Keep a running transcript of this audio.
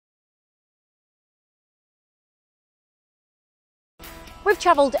We've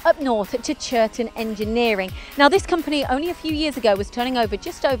travelled up north to Chirton Engineering. Now this company only a few years ago was turning over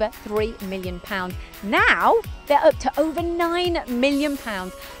just over £3 million. Now they're up to over £9 million.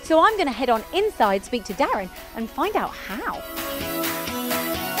 So I'm going to head on inside, speak to Darren and find out how.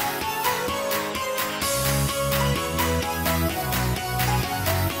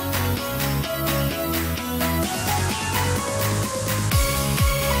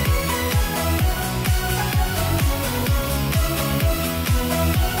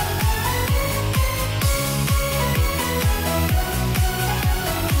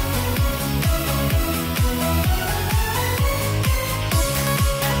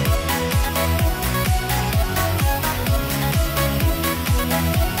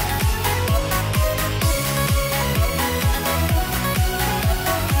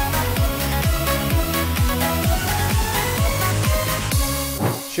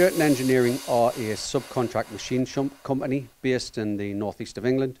 Chirton Engineering are a subcontract machine company based in the northeast of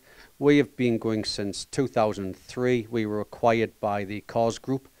England. We have been going since 2003. We were acquired by the Cars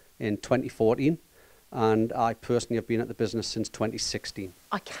Group in 2014, and I personally have been at the business since 2016.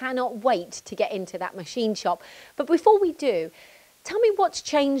 I cannot wait to get into that machine shop. But before we do, tell me what's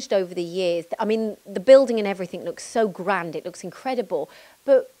changed over the years. I mean, the building and everything looks so grand, it looks incredible.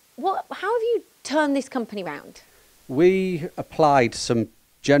 But how have you turned this company round? We applied some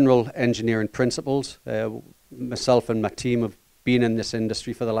general engineering principles. Myself and my team have been in this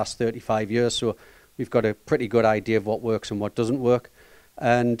industry for the last 35 years, so we've got a pretty good idea of what works and what doesn't work.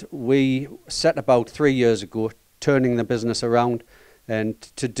 And we set about 3 years ago turning the business around, and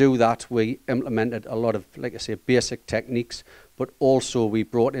to do that we implemented a lot of, like I say, basic techniques, but also we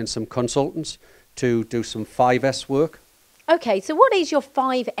brought in some consultants to do some 5S work. Okay, so what is your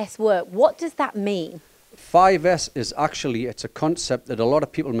 5S work? What does that mean? 5S is actually, it's a concept that a lot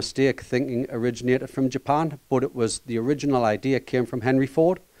of people mistake thinking originated from Japan, but it was, the original idea came from Henry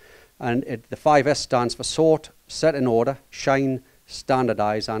Ford, and the 5S stands for sort, set in order, shine,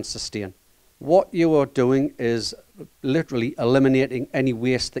 standardise and sustain. What you are doing is literally eliminating any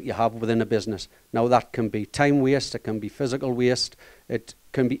waste that you have within a business. Now that can be time waste, it can be physical waste, it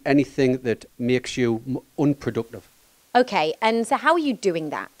can be anything that makes you unproductive. Okay, and so how are you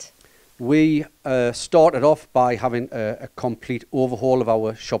doing that? We started off by having a complete overhaul of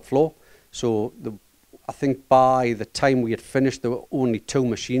our shop floor. So I think by the time we had finished, there were only 2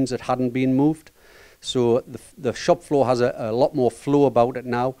 machines that hadn't been moved. So the shop floor has a lot more flow about it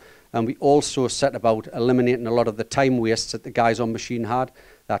now. And we also set about eliminating a lot of the time wastes that the guys on machine had.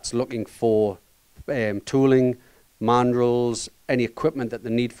 That's looking for tooling, manuals, any equipment that they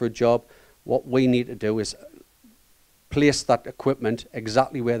need for a job. What we need to do is place that equipment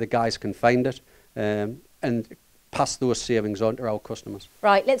exactly where the guys can find it, and pass those savings on to our customers.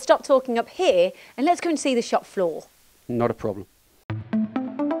 Right, let's stop talking up here and let's go and see the shop floor. Not a problem.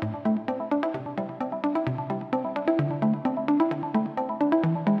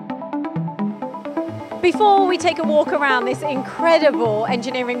 Before we take a walk around this incredible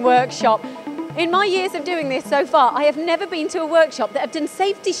engineering workshop, in my years of doing this so far, I have never been to a workshop that have done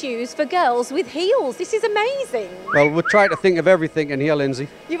safety shoes for girls with heels. This is amazing. Well, we'll try to think of everything in here, Lyndsey.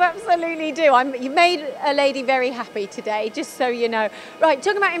 You absolutely do. You've made a lady very happy today, just so you know. Right,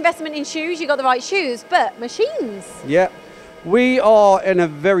 talking about investment in shoes, you got the right shoes, but machines. Yeah, we are in a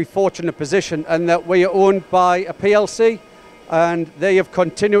very fortunate position in that we are owned by a PLC, and they have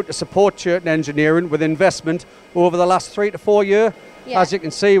continued to support Chirton Engineering with investment over the last 3 to 4 years. Yeah. As you can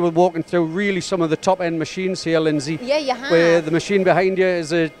see, we're walking through really some of the top-end machines here, Lyndsey. Yeah, you have. Where the machine behind you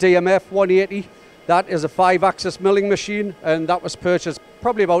is a DMF 180. That is a 5-axis milling machine, and that was purchased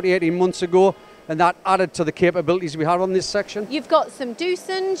probably about 18 months ago, and that added to the capabilities we have on this section. You've got some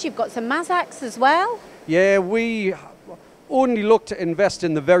Doosan's, you've got some Mazaks as well. Yeah, we only look to invest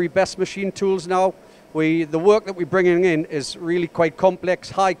in the very best machine tools now. The work that we're bringing in is really quite complex,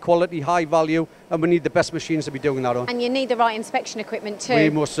 high quality, high value, and we need the best machines to be doing that on. And you need the right inspection equipment too. We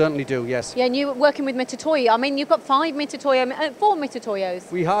most certainly do, yes. Yeah, and you're working with Mitutoyo. I mean, you've got 4 Mitutoyos.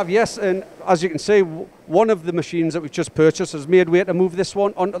 We have, yes, and as you can see, one of the machines that we've just purchased has made way to move this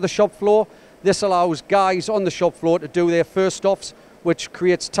one onto the shop floor. This allows guys on the shop floor to do their first offs, which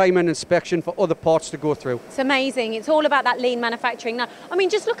creates time and inspection for other parts to go through. It's amazing. It's all about that lean manufacturing. Now, I mean,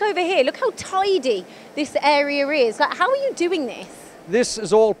 just look over here. Look how tidy this area is. Like, how are you doing this? This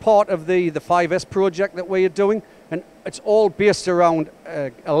is all part of the 5S project that we are doing, and it's all based around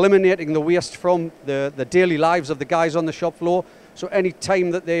eliminating the waste from the daily lives of the guys on the shop floor. So any time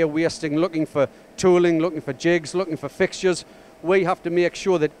that they are wasting looking for tooling, looking for jigs, looking for fixtures, we have to make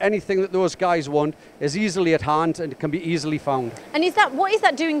sure that anything that those guys want is easily at hand and can be easily found. And what is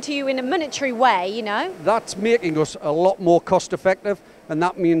that doing to you in a monetary way, you know? That's making us a lot more cost effective, and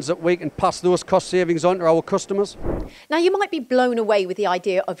that means that we can pass those cost savings on to our customers. Now, you might be blown away with the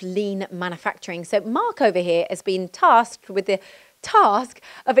idea of lean manufacturing. So Mark over here has been tasked with the task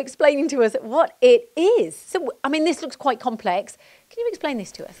of explaining to us what it is. So, I mean, this looks quite complex. Can you explain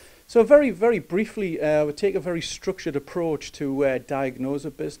this to us? So very, very briefly, we take a very structured approach to diagnose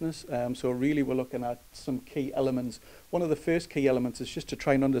a business. So really we're looking at some key elements. One of the first key elements is just to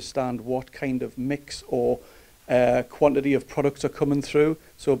try and understand what kind of mix or quantity of products are coming through.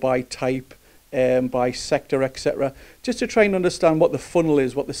 So by type, by sector, etc. Just to try and understand what the funnel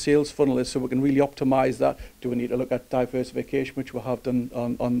is, what the sales funnel is, so we can really optimise that. Do we need to look at diversification, which we have done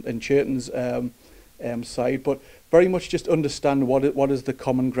in Chirton's side, but very much just understand what is the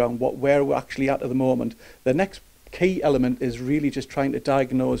common ground, where we're actually at the moment. The next key element is really just trying to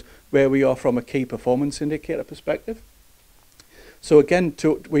diagnose where we are from a key performance indicator perspective. So again,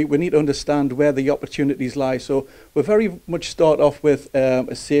 we need to understand where the opportunities lie. So we very much start off with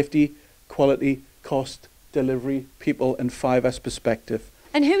a safety, quality, cost, delivery, people and 5S perspective.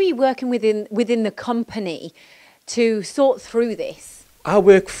 And who are you working within the company to sort through this? I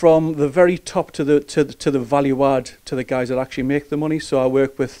work from the very top to the value add to the guys that actually make the money. So I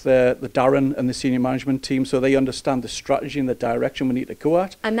work with the Darren and the senior management team, so they understand the strategy and the direction we need to go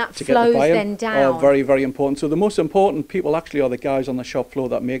at. And that flows then down. Oh, very, very important. So the most important people actually are the guys on the shop floor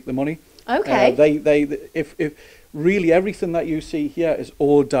that make the money. Okay. If really everything that you see here is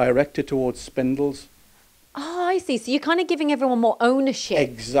all directed towards spindles. Oh, I see. So you're kind of giving everyone more ownership.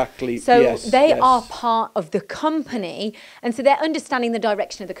 Exactly. So yes, they are part of the company, and so they're understanding the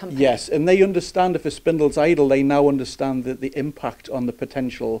direction of the company. Yes, and they understand if a spindle's idle, they now understand the impact on the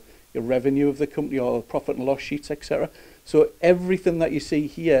potential revenue of the company or profit and loss sheets, etc. So everything that you see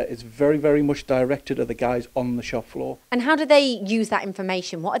here is very, very much directed at the guys on the shop floor. And how do they use that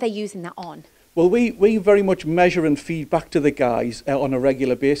information? What are they using that on? Well, we very much measure and feed back to the guys on a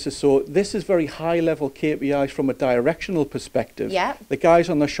regular basis. So this is very high-level KPIs from a directional perspective. Yeah. The guys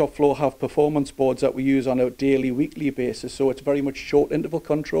on the shop floor have performance boards that we use on a daily, weekly basis. So it's very much short interval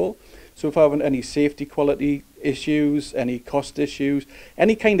control. So if I have any safety quality issues, any cost issues,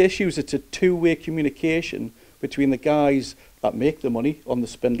 any kind of issues, it's a two-way communication between the guys that make the money on the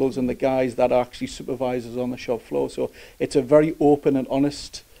spindles and the guys that are actually supervisors on the shop floor. So it's a very open and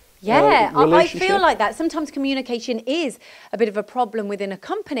honest I feel like that. Sometimes communication is a bit of a problem within a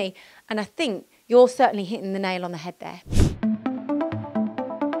company, and I think you're certainly hitting the nail on the head there.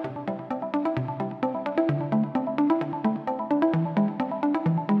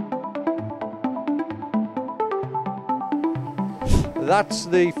 That's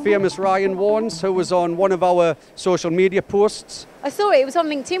the famous Ryan Warnes, who was on one of our social media posts. I saw it. It was on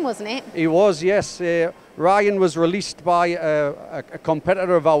LinkedIn, wasn't it? He was, yes. Ryan was released by a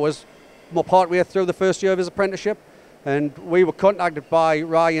competitor of ours partway through the first year of his apprenticeship, and we were contacted by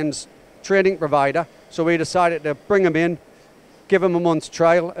Ryan's training provider, so we decided to bring him in, give him a month's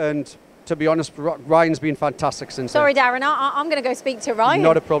trial, and to be honest, Ryan's been fantastic since Sorry, then. Darren, I'm going to go speak to Ryan.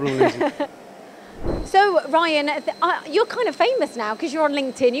 Not a problem, Lyndsey. So, Ryan, you're kind of famous now because you're on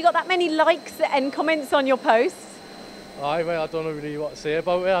LinkedIn. You got that many likes and comments on your posts. I don't know really what to say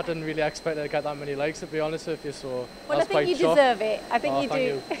about it. I didn't really expect to get that many likes, to be honest with you. So well, I think you deserve it. I think you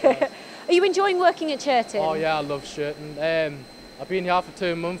do. You. Are you enjoying working at Chirton? Oh yeah, I love Chirton. I've been here for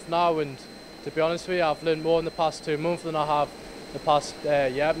 2 months now, and to be honest with you, I've learned more in the past 2 months than I have the past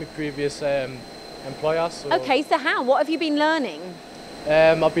my previous employer. So. Okay, so how? What have you been learning?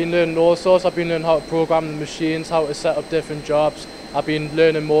 I've been learning all sorts. I've been learning how to program the machines, how to set up different jobs. I've been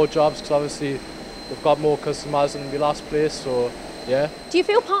learning more jobs because obviously we've got more customers than we last place, so yeah. Do you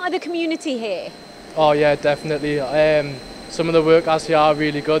feel part of the community here? Oh yeah, definitely. Some of the workers here are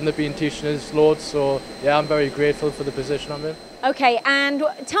really good and they've been teaching us loads, so yeah, I'm very grateful for the position I'm in. Okay, and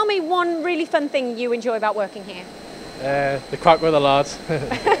tell me one really fun thing you enjoy about working here. The crack with the lads.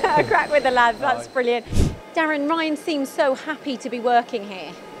 A crack with the lads, that's brilliant. Darren, Ryan seems so happy to be working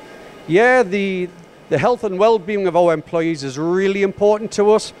here. Yeah, the health and well-being of our employees is really important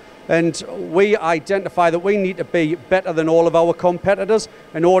to us, and we identify that we need to be better than all of our competitors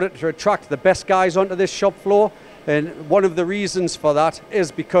in order to attract the best guys onto this shop floor. And one of the reasons for that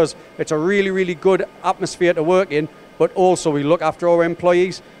is because it's a really, really good atmosphere to work in, but also we look after our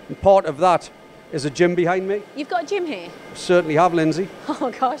employees, and part of that is a gym behind me. You've got a gym here? Certainly have, Lyndsey. Oh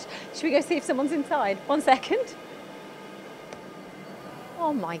gosh, should we go see if someone's inside? 1 second.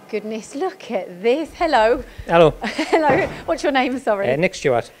 Oh my goodness, look at this. Hello. Hello. Hello. What's your name, sorry? Nick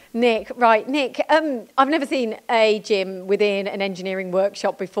Stewart. Nick, right. Nick, I've never seen a gym within an engineering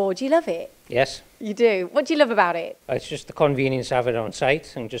workshop before. Do you love it? Yes. You do? What do you love about it? It's just the convenience of it on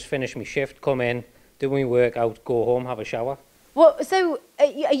site and just finish my shift, come in, do my workout, go home, have a shower. Well, so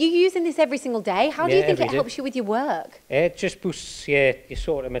are you using this every single day? How do you think it every day. helps you with your work? It just boosts your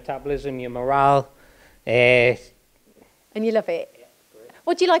sort of metabolism, your morale. And you love it?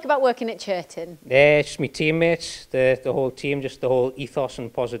 What do you like about working at Chirton? Just my teammates, the whole team, just the whole ethos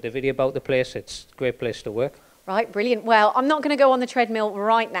and positivity about the place. It's a great place to work. Right, brilliant. Well, I'm not going to go on the treadmill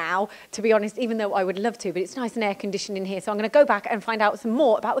right now, to be honest, even though I would love to, but it's nice and air conditioned in here. So I'm going to go back and find out some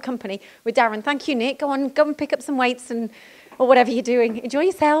more about the company with Darren. Thank you, Nick. Go and pick up some weights or whatever you're doing. Enjoy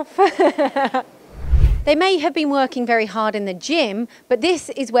yourself. They may have been working very hard in the gym, but this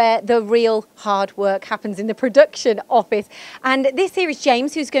is where the real hard work happens, in the production office. And this here is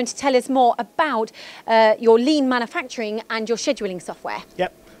James, who's going to tell us more about your lean manufacturing and your scheduling software.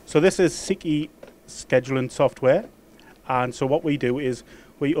 Yep. So this is Siki scheduling software. And so what we do is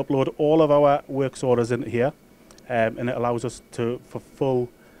we upload all of our works orders into here, and it allows us for full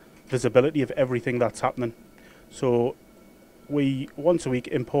visibility of everything that's happening. So we once a week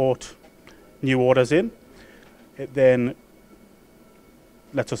import new orders in. It then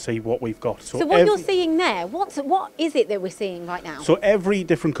lets us see what we've got. So what you're seeing there, what is it that we're seeing right now? So every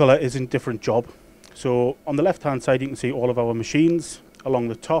different colour is in different job. So on the left hand side you can see all of our machines. Along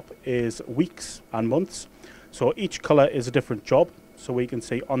the top is weeks and months. So each colour is a different job. So we can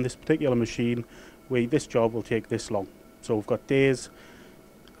see on this particular machine, this job will take this long. So we've got days,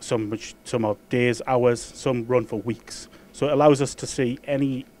 some are days, hours, some run for weeks. So it allows us to see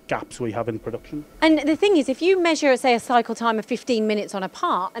any gaps we have in production. And the thing is, if you measure, say, a cycle time of 15 minutes on a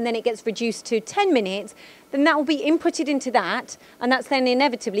part and then it gets reduced to 10 minutes, then that will be inputted into that, and that's then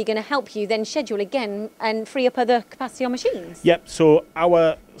inevitably going to help you then schedule again and free up other capacity on machines. Yep, so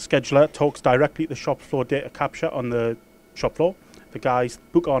our scheduler talks directly to the shop floor data capture on the shop floor. The guys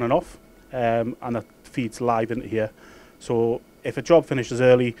book on and off, and that feeds live into here. So if a job finishes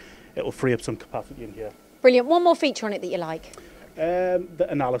early, it will free up some capacity in here. Brilliant. One more feature on it that you like? The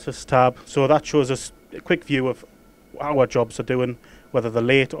analysis tab. So that shows us a quick view of how our jobs are doing, whether they're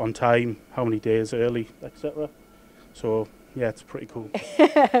late, on time, how many days early, etc. So yeah, it's pretty cool.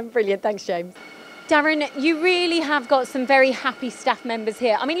 Brilliant. Thanks, James. Darren, you really have got some very happy staff members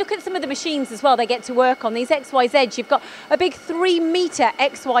here. I mean, look at some of the machines as well they get to work on. These XYZs, you've got a big 3-metre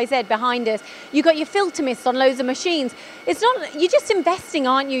XYZ behind us. You've got your filter mist on loads of machines. It's not, you're just investing,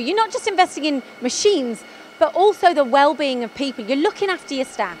 aren't you? You're not just investing in machines, but also the well-being of people. You're looking after your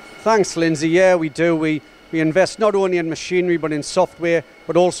staff. Thanks, Lyndsey. Yeah, we do. We invest not only in machinery, but in software,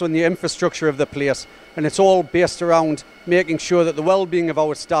 but also in the infrastructure of the place. And it's all based around making sure that the well-being of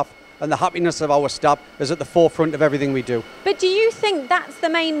our staff and the happiness of our staff is at the forefront of everything we do. But do you think that's the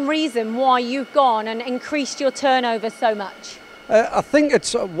main reason why you've gone and increased your turnover so much? I think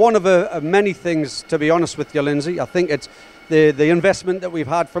it's one of many things, to be honest with you, Lyndsey. I think it's the investment that we've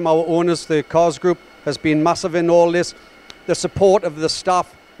had from our owners, the Cars Group, has been massive in all this. The support of the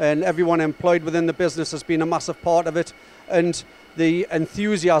staff and everyone employed within the business has been a massive part of it. And the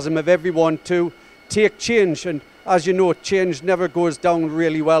enthusiasm of everyone to take change. And as you know, change never goes down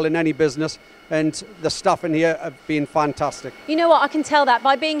really well in any business. And the staff in here have been fantastic. You know what, I can tell that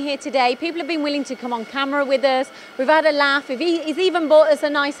by being here today. People have been willing to come on camera with us. We've had a laugh. He's even bought us a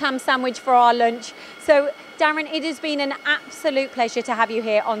nice ham sandwich for our lunch. So, Darren, it has been an absolute pleasure to have you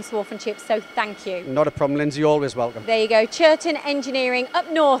here on Swarf and Chips, so thank you. Not a problem, Lyndsey, always welcome. There you go, Chirton Engineering up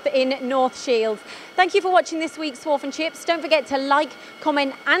north in North Shields. Thank you for watching this week's Swarf and Chips. Don't forget to like,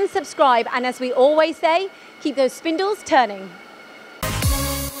 comment and subscribe. And as we always say, keep those spindles turning.